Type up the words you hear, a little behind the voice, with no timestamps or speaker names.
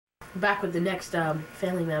back with the next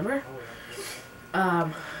family member.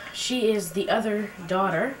 She is the other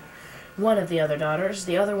daughter, one of the other daughters.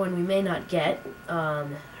 The other one we may not get. Her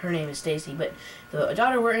name is Stacy, but the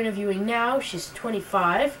daughter we're interviewing now, she's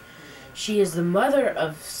 25. She is the mother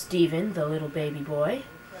of Steven, the little baby boy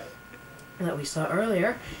that we saw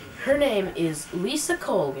earlier. Her name is Lisa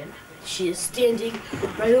Colgan. She is standing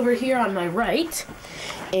right over here on my right.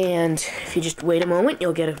 And if you just wait a moment,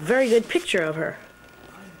 you'll get a very good picture of her.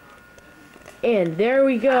 And there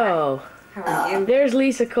we go. How are you? There's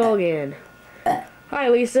Lisa Colgan. Hi,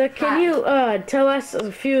 Lisa. Can you tell us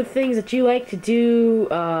a few things that you like to do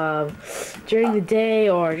during the day,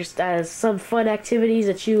 or just as some fun activities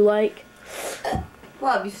that you like?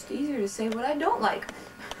 Well, it'd be just easier to say what I don't like.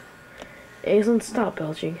 Aislinn, stop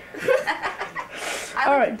belching.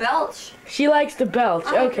 I like to belch. She likes to belch.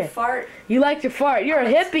 I like Okay. to fart. You like to fart. You're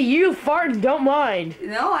a hippie. You fart and don't mind.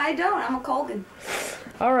 No, I don't. I'm a Colgan.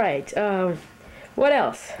 All right. What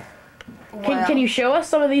else? Can you show us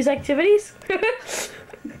some of these activities?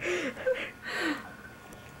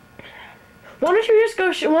 Why don't you just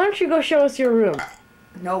go? Why don't you go show us your room?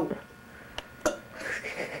 No.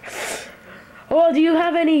 Well, do you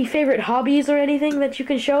have any favorite hobbies or anything that you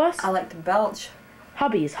can show us? I like to belch.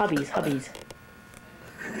 Hobbies.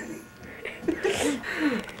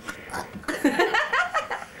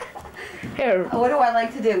 Here. What do I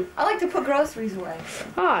like to do? I like to put groceries away.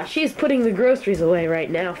 Ah, she's putting the groceries away right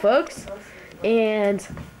now, folks. And,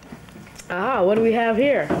 what do we have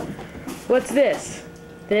here? What's this?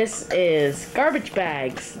 This is garbage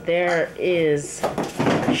bags. There is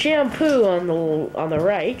shampoo on the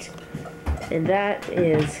right, and that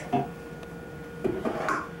is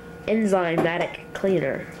enzymatic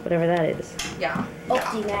cleaner, whatever that is. Yeah.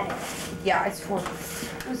 Optimatic. Yeah, it's for.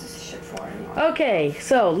 What's this shit for anyway? Okay,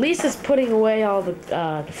 so Lisa's putting away all the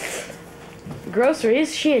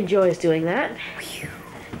groceries. She enjoys doing that.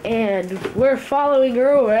 And we're following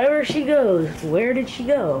her wherever she goes. Where did she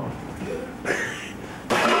go?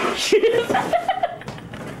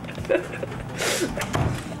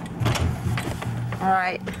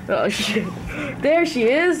 Alright. Oh shit. There she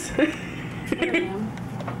is.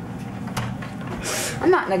 I'm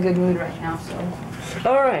not in a good mood right now, so.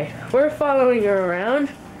 Alright, we're following her around.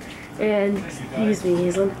 And, excuse me,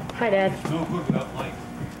 Aislinn. Hi, Dad. No, look at that light.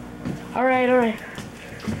 Alright.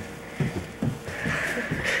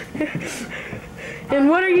 And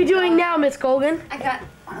what are you doing now, Miss Colgan? I got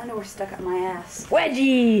my underwear stuck up my ass.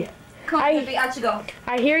 Wedgie! Come on, Zippy, out you go.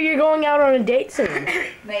 I hear you're going out on a date soon.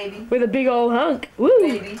 Maybe. With a big old hunk. Woo!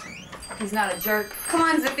 Maybe. He's not a jerk. Come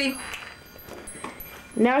on, Zippy.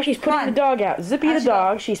 Now she's putting the dog out. Zippy Out the you go.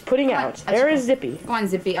 dog, she's putting Come on, out. out There you is Zippy. Come on,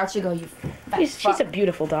 Zippy. Out you go, you fat She's a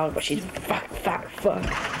beautiful dog, but she's fuck.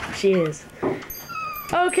 She is.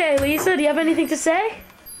 Okay, Lisa, do you have anything to say?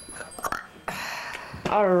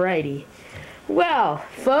 Alrighty. Well,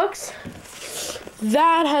 folks,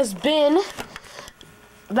 that has been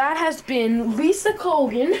Lisa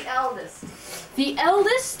Colgan, the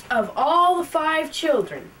eldest of all the 5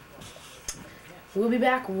 children. We'll be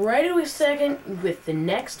back right in a second with the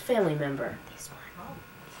next family member.